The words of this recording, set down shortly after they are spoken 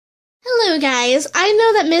So guys, I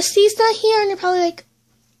know that Misty's not here, and you're probably like,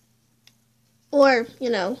 or, you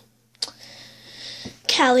know,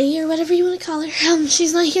 Callie, or whatever you want to call her,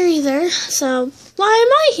 she's not here either, so why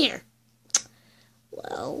am I here?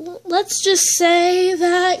 Well, let's just say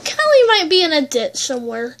that Callie might be in a ditch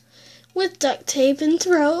somewhere with duct tape and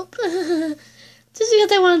rope, just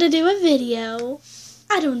because I wanted to do a video.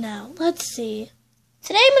 I don't know, let's see.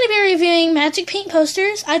 Today I'm going to be reviewing Magic Paint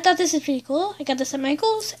posters. I thought this was pretty cool. I got this at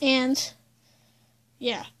Michael's, and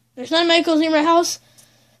yeah, there's not a Michael's near my house,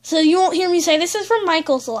 so you won't hear me say this is from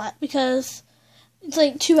Michael's a lot, because it's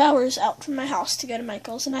like 2 hours out from my house to go to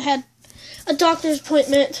Michael's, and I had a doctor's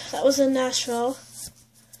appointment that was in Nashville,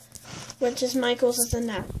 which is Michael's is in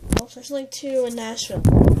Nashville. There's like 2 in Nashville,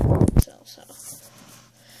 so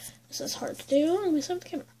this is hard to do. Let me set up the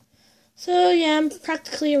camera. So yeah, I'm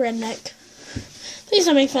practically a redneck. Please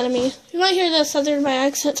don't make fun of me. You might hear the southern my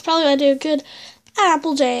accent. It's probably when I do a good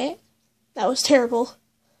Applejack. That was terrible.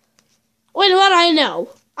 Wait, what? I know.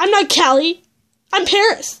 I'm not Callie. I'm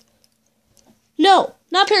Paris. No,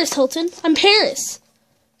 not Paris Hilton. I'm Paris.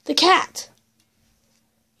 The cat.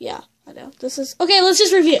 Yeah, I know. This is... Okay, let's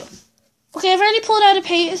just review. Okay, I've already pulled out a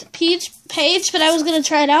page, but I was going to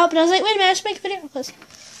try it out. But I was like, wait a minute, I should make a video. Because,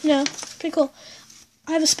 you know, pretty cool.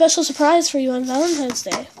 I have a special surprise for you on Valentine's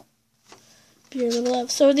Day. Your little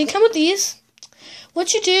love. So they come with these.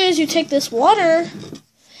 What you do is you take this water,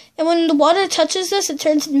 and when the water touches this, it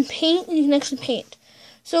turns into paint, and you can actually paint.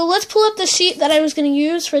 So let's pull up the sheet that I was going to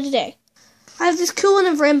use for today. I have this cool one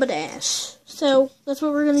of Rainbow Dash. So that's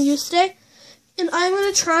what we're going to use today. And I'm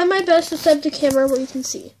going to try my best to set up the camera where you can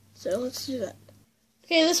see. So let's do that.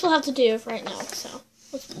 Okay, this will have to do right now. So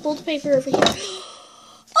let's pull the paper over here.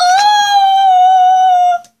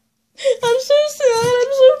 I'm so sad.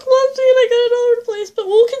 I'm so clumsy and I got it all over the place. But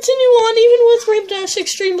we'll continue on even with Rainbow Dash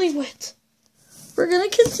extremely wet. We're going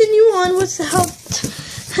to continue on without...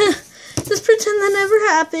 just pretend that never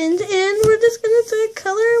happened. And we're just going to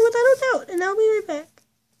color without a doubt. And I'll be right back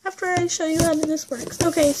after I show you how this works.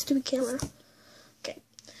 Okay, stupid camera. Okay.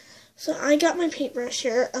 So I got my paintbrush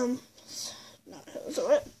here.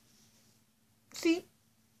 See?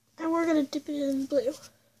 And we're going to dip it in blue.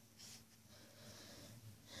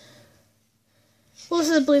 Well, this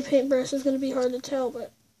is a blue paintbrush. It's going to be hard to tell,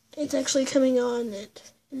 but it's actually coming on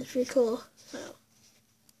it, and it's pretty cool. So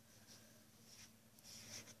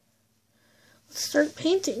let's start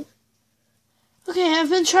painting. Okay, I've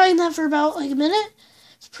been trying that for about like a minute.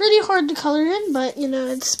 It's pretty hard to color in, but you know,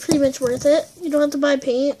 it's pretty much worth it. You don't have to buy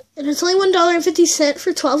paint, and it's only $1.50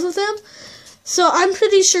 for 12 of them. So I'm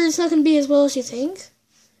pretty sure it's not going to be as well as you think.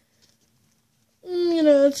 You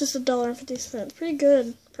know, it's just $1.50. Pretty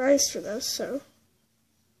good price for this, so.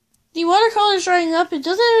 The watercolor's drying up. It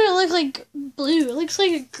doesn't even look like blue. It looks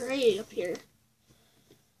like a gray up here.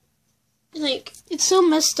 Like, it's so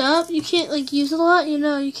messed up. You can't, like, use it a lot. You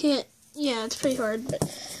know, you can't. Yeah, it's pretty hard. But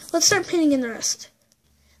let's start painting in the rest.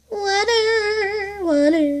 Water,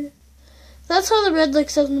 water. That's how the red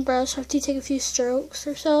looks on the brush after you take a few strokes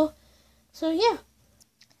or so. So, yeah.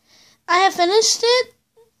 I have finished it.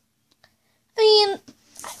 I mean,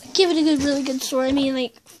 I would give it a really good score. I mean,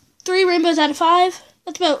 like, 3 rainbows out of 5.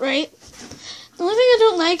 That's about right. The only thing I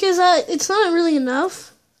don't like is that it's not really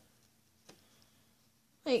enough.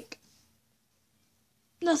 Like,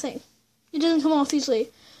 nothing. It doesn't come off easily.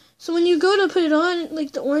 So when you go to put it on,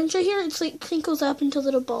 like the orange right here, it's like crinkles up into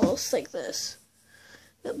little balls like this.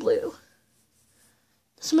 That blue.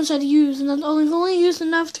 That's how much I'd use, and I've only used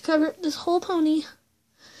enough to cover this whole pony.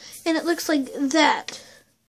 And it looks like that.